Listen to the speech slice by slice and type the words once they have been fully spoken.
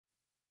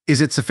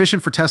Is it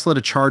sufficient for Tesla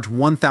to charge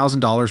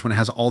 $1,000 when it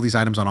has all these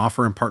items on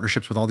offer in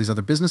partnerships with all these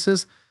other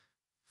businesses?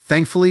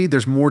 Thankfully,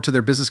 there's more to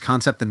their business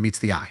concept than meets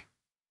the eye.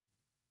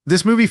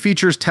 This movie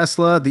features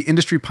Tesla, the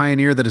industry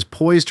pioneer that is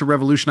poised to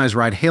revolutionize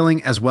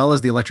ride-hailing as well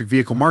as the electric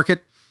vehicle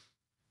market.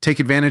 Take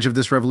advantage of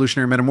this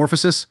revolutionary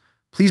metamorphosis.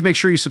 Please make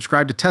sure you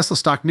subscribe to Tesla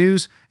Stock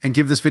News and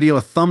give this video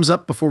a thumbs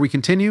up before we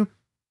continue.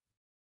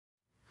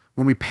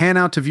 When we pan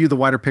out to view the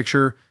wider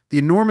picture, the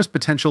enormous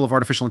potential of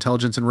artificial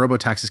intelligence and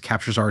robotaxis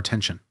captures our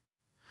attention.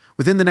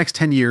 Within the next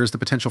 10 years, the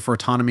potential for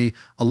autonomy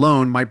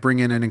alone might bring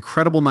in an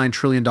incredible $9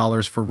 trillion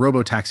for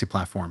robotaxi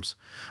platforms.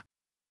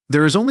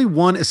 There is only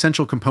one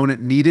essential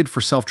component needed for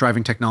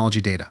self-driving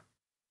technology: data.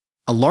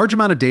 A large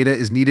amount of data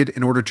is needed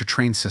in order to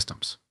train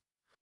systems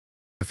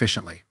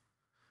efficiently.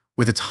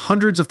 With its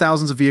hundreds of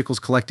thousands of vehicles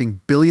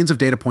collecting billions of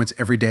data points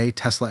every day,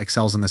 Tesla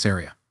excels in this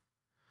area.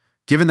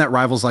 Given that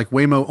rivals like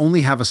Waymo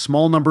only have a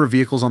small number of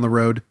vehicles on the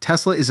road,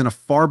 Tesla is in a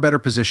far better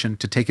position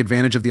to take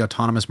advantage of the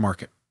autonomous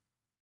market.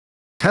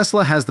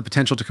 Tesla has the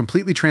potential to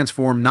completely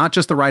transform not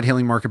just the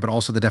ride-hailing market, but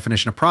also the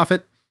definition of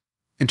profit.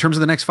 In terms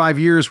of the next 5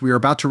 years, we are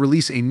about to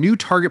release a new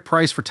target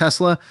price for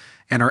Tesla,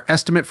 and our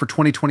estimate for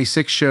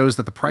 2026 shows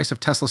that the price of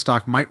Tesla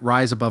stock might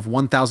rise above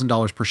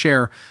 $1,000 per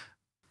share.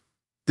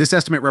 This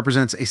estimate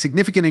represents a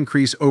significant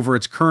increase over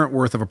its current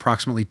worth of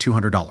approximately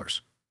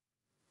 $200.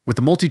 With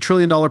the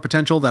multi-trillion-dollar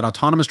potential that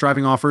autonomous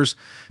driving offers,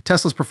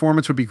 Tesla's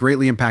performance would be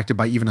greatly impacted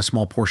by even a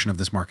small portion of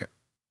this market.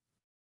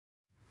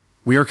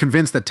 We are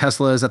convinced that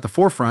Tesla is at the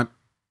forefront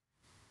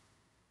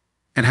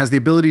and has the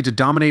ability to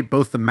dominate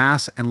both the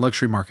mass and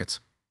luxury markets.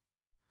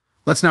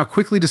 Let's now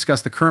quickly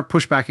discuss the current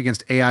pushback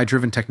against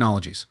AI-driven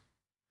technologies.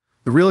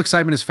 The real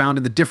excitement is found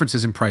in the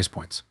differences in price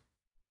points.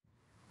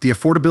 The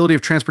affordability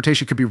of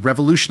transportation could be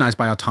revolutionized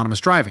by autonomous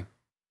driving.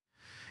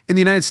 In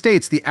the United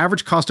States, the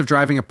average cost of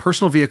driving a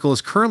personal vehicle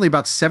is currently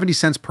about 70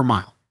 cents per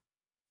mile.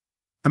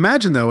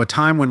 Imagine, though, a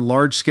time when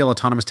large-scale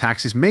autonomous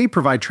taxis may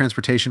provide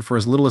transportation for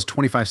as little as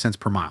 25 cents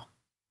per mile.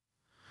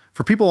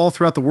 For people all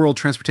throughout the world,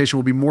 transportation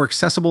will be more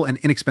accessible and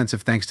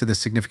inexpensive thanks to this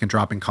significant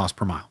drop in cost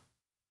per mile.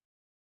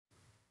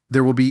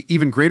 There will be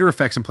even greater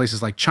effects in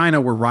places like China,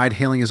 where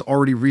ride-hailing is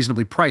already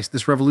reasonably priced.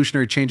 This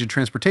revolutionary change in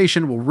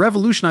transportation will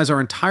revolutionize our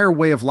entire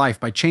way of life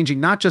by changing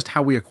not just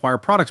how we acquire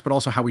products, but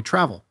also how we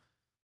travel.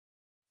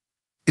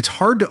 It's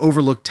hard to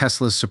overlook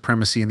Tesla's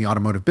supremacy in the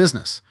automotive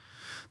business.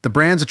 The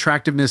brand's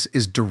attractiveness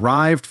is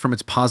derived from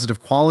its positive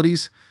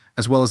qualities,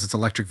 as well as its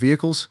electric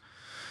vehicles.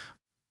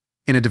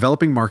 In a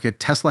developing market,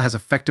 Tesla has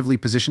effectively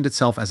positioned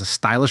itself as a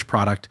stylish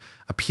product,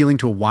 appealing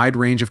to a wide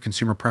range of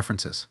consumer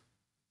preferences.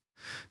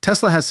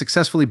 Tesla has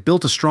successfully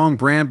built a strong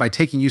brand by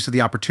taking use of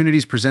the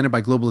opportunities presented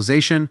by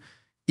globalization,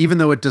 even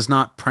though it does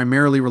not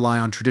primarily rely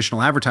on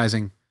traditional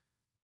advertising.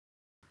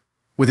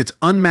 With its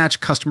unmatched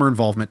customer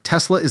involvement,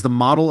 Tesla is the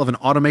model of an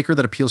automaker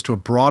that appeals to a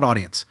broad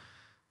audience.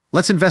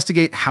 Let's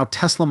investigate how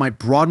Tesla might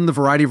broaden the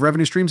variety of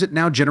revenue streams it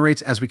now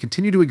generates as we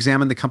continue to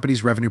examine the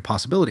company's revenue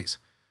possibilities.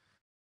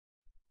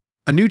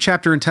 A new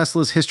chapter in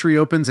Tesla's history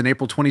opens in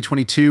April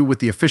 2022 with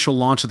the official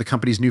launch of the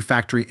company's new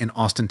factory in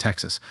Austin,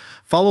 Texas.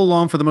 Follow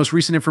along for the most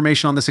recent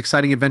information on this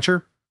exciting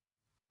adventure.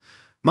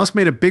 Musk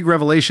made a big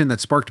revelation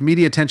that sparked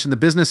media attention. The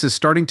business is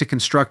starting to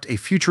construct a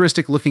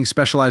futuristic-looking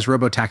specialized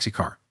robo-taxi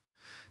car.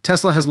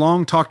 Tesla has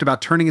long talked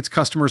about turning its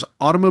customers'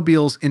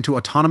 automobiles into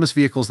autonomous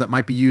vehicles that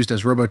might be used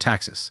as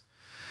robo-taxis.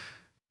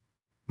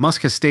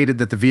 Musk has stated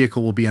that the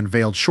vehicle will be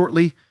unveiled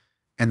shortly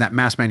and that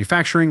mass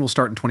manufacturing will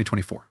start in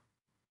 2024.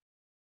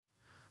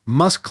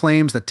 Musk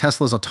claims that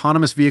Tesla's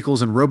autonomous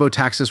vehicles and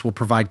robo-taxis will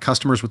provide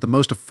customers with the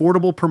most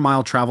affordable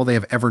per-mile travel they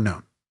have ever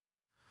known.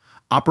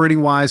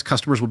 Operating-wise,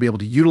 customers will be able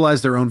to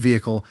utilize their own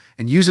vehicle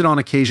and use it on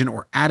occasion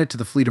or add it to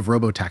the fleet of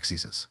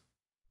robo-taxis.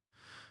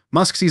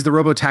 Musk sees the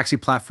robo-taxi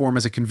platform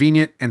as a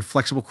convenient and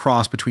flexible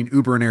cross between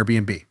Uber and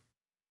Airbnb.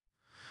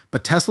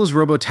 But Tesla's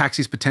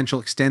robo-taxi's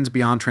potential extends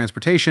beyond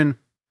transportation,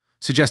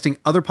 suggesting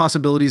other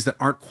possibilities that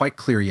aren't quite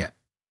clear yet.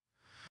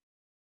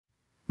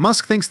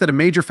 Musk thinks that a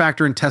major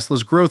factor in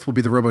Tesla's growth will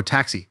be the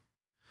robo-taxi.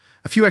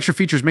 A few extra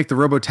features make the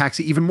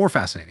robo-taxi even more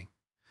fascinating.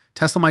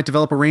 Tesla might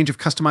develop a range of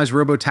customized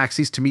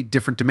robo-taxis to meet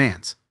different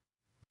demands.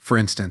 For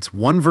instance,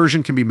 one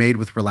version can be made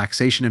with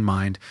relaxation in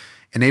mind,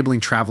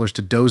 enabling travelers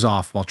to doze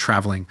off while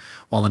traveling,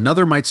 while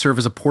another might serve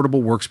as a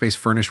portable workspace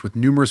furnished with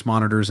numerous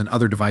monitors and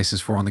other devices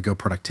for on-the-go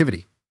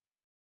productivity.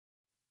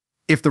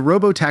 If the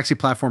robo-taxi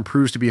platform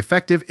proves to be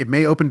effective, it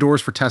may open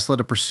doors for Tesla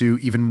to pursue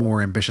even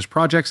more ambitious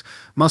projects.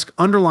 Musk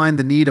underlined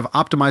the need of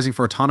optimizing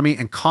for autonomy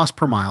and cost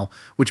per mile,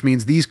 which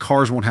means these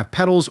cars won't have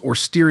pedals or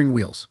steering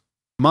wheels.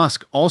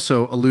 Musk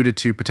also alluded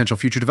to potential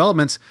future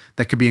developments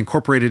that could be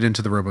incorporated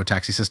into the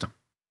robo-taxi system.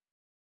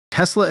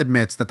 Tesla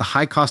admits that the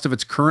high cost of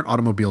its current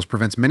automobiles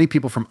prevents many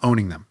people from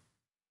owning them.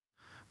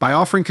 By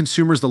offering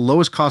consumers the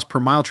lowest cost per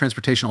mile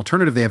transportation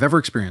alternative they have ever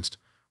experienced,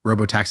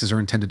 robo-taxis are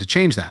intended to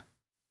change that.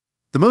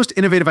 The most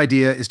innovative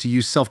idea is to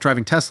use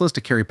self-driving Teslas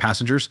to carry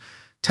passengers.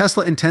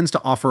 Tesla intends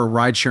to offer a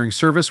ride-sharing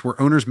service where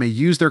owners may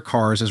use their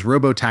cars as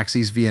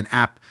robo-taxis via an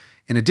app,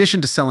 in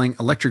addition to selling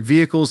electric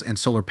vehicles and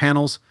solar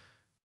panels.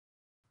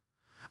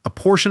 A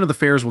portion of the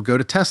fares will go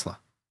to Tesla.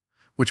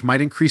 which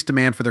might increase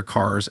demand for their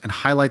cars and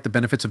highlight the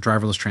benefits of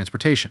driverless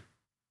transportation.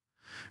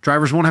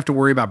 Drivers won't have to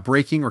worry about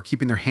braking or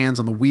keeping their hands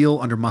on the wheel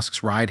under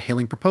Musk's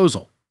ride-hailing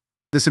proposal.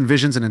 This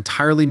envisions an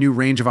entirely new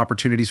range of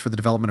opportunities for the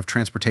development of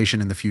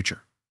transportation in the future.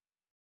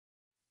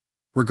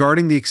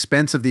 Regarding the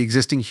expense of the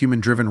existing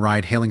human-driven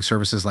ride-hailing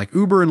services like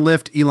Uber and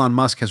Lyft, Elon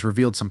Musk has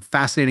revealed some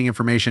fascinating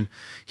information.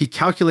 He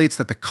calculates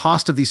that the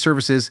cost of these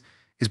services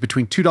is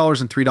between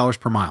 $2 and $3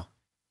 per mile.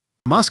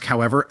 Musk,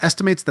 however,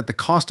 estimates that the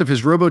cost of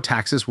his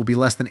robo-taxis will be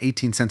less than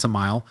 18 cents a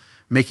mile,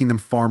 making them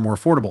far more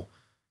affordable.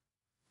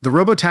 The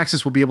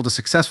robo-taxis will be able to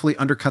successfully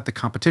undercut the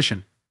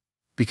competition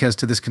because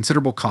to this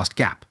considerable cost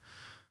gap.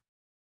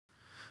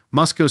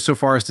 Musk goes so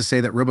far as to say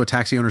that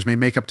robo-taxi owners may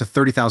make up to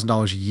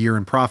 $30,000 a year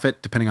in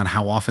profit, depending on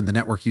how often the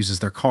network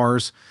uses their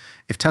cars.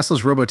 If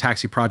Tesla's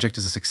robo-taxi project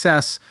is a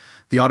success,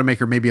 the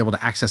automaker may be able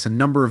to access a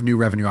number of new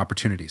revenue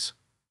opportunities.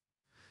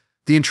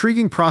 The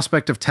intriguing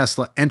prospect of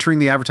Tesla entering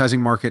the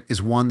advertising market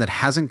is one that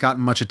hasn't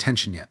gotten much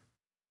attention yet.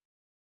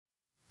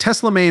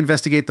 Tesla may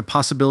investigate the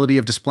possibility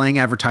of displaying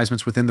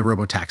advertisements within the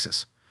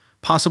robo-taxis,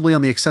 possibly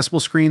on the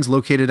accessible screens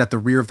located at the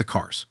rear of the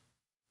cars.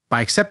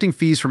 By accepting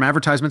fees from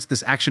advertisements,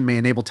 this action may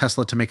enable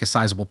Tesla to make a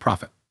sizable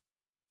profit.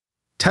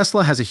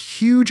 Tesla has a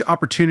huge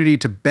opportunity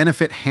to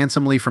benefit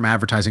handsomely from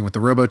advertising with the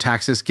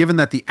robo-taxis, given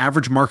that the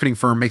average marketing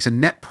firm makes a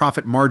net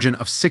profit margin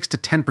of 6 to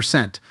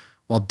 10%,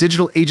 while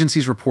digital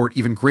agencies report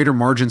even greater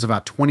margins,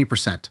 about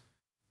 20%.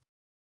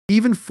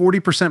 Even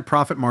 40%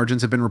 profit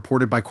margins have been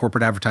reported by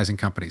corporate advertising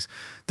companies.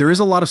 There is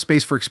a lot of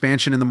space for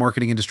expansion in the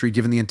marketing industry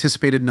given the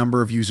anticipated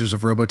number of users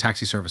of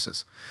robo-taxi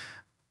services.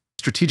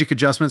 Strategic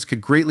adjustments could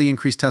greatly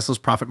increase Tesla's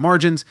profit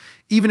margins,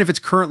 even if its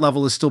current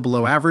level is still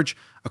below average.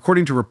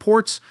 According to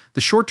reports, the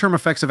short-term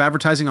effects of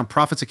advertising on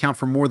profits account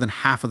for more than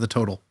half of the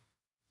total.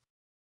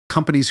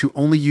 Companies who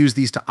only use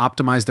these to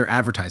optimize their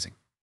advertising.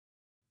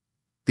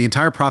 The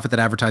entire profit that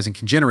advertising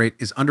can generate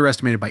is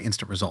underestimated by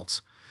instant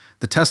results.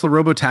 The Tesla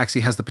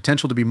robotaxi has the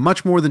potential to be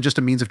much more than just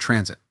a means of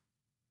transit.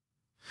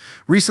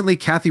 Recently,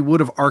 Cathie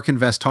Wood of ARK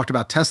Invest talked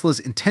about Tesla's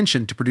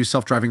intention to produce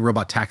self-driving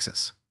robot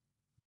taxis.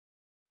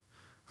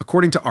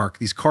 According to ARK,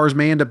 these cars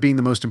may end up being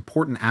the most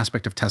important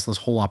aspect of Tesla's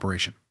whole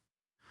operation.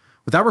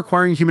 Without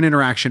requiring human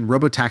interaction,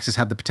 robotaxis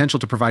have the potential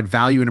to provide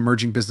value in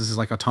emerging businesses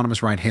like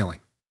autonomous ride-hailing.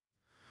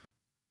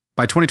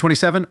 By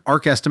 2027,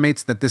 ARK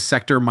estimates that this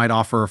sector might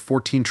offer a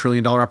 $14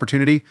 trillion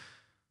opportunity.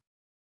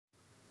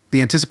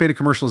 The anticipated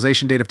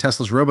commercialization date of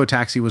Tesla's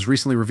robotaxi was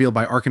recently revealed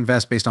by ARK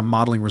Invest based on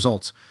modeling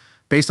results.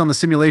 Based on the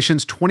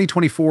simulations,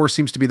 2024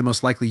 seems to be the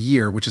most likely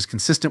year, which is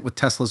consistent with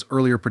Tesla's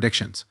earlier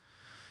predictions.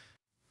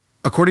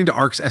 According to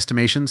ARK's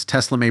estimations,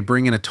 Tesla may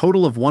bring in a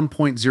total of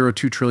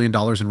 $1.02 trillion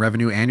in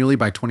revenue annually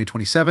by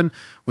 2027,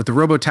 with the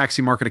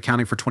robotaxi market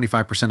accounting for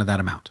 25% of that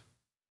amount.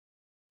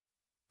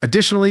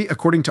 Additionally,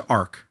 according to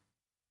ARK,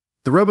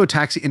 the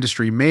robotaxi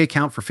industry may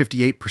account for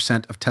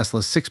 58% of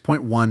Tesla's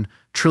 $6.1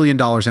 trillion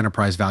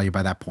enterprise value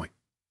by that point.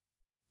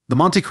 The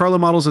Monte Carlo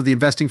models of the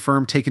investing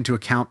firm take into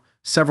account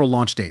several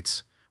launch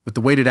dates, with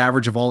the weighted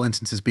average of all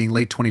instances being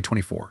late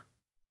 2024.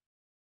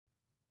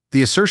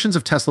 The assertions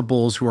of Tesla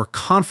bulls who are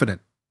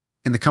confident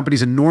in the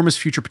company's enormous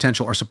future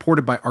potential are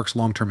supported by ARK's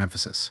long-term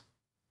emphasis.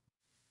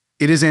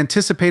 It is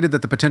anticipated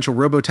that the potential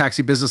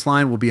robotaxi business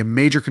line will be a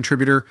major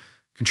contributor,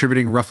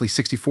 contributing roughly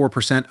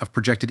 64% of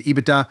projected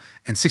EBITDA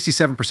and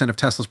 67% of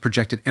Tesla's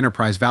projected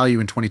enterprise value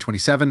in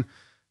 2027.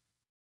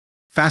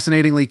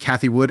 Fascinatingly,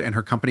 Cathie Wood and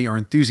her company are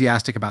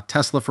enthusiastic about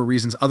Tesla for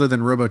reasons other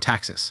than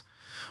robotaxis.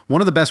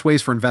 One of the best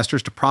ways for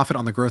investors to profit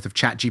on the growth of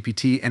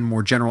ChatGPT and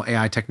more general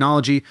AI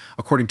technology,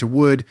 according to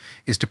Wood,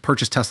 is to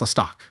purchase Tesla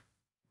stock.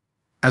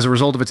 As a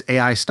result of its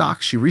AI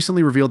stock, she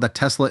recently revealed that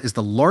Tesla is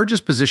the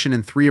largest position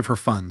in 3 of her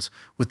funds,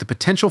 with the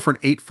potential for an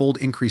 8-fold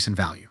increase in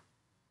value.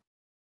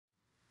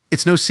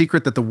 It's no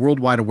secret that the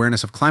worldwide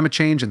awareness of climate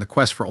change and the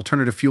quest for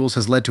alternative fuels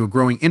has led to a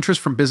growing interest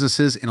from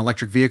businesses in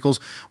electric vehicles.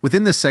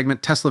 Within this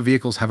segment, Tesla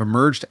vehicles have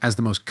emerged as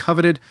the most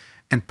coveted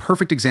and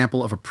perfect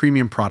example of a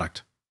premium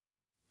product.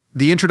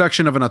 The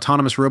introduction of an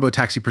autonomous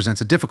robotaxi presents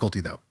a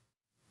difficulty, though,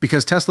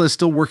 because Tesla is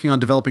still working on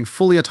developing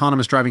fully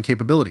autonomous driving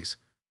capabilities.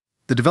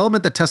 The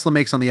development that Tesla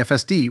makes on the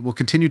FSD will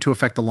continue to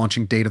affect the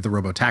launching date of the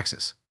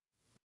robotaxis.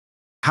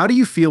 How do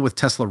you feel with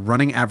Tesla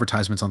running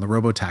advertisements on the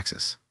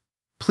robotaxis?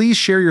 Please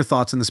share your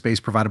thoughts in the space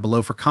provided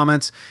below for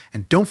comments,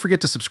 and don't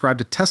forget to subscribe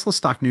to Tesla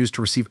Stock News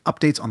to receive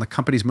updates on the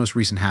company's most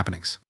recent happenings.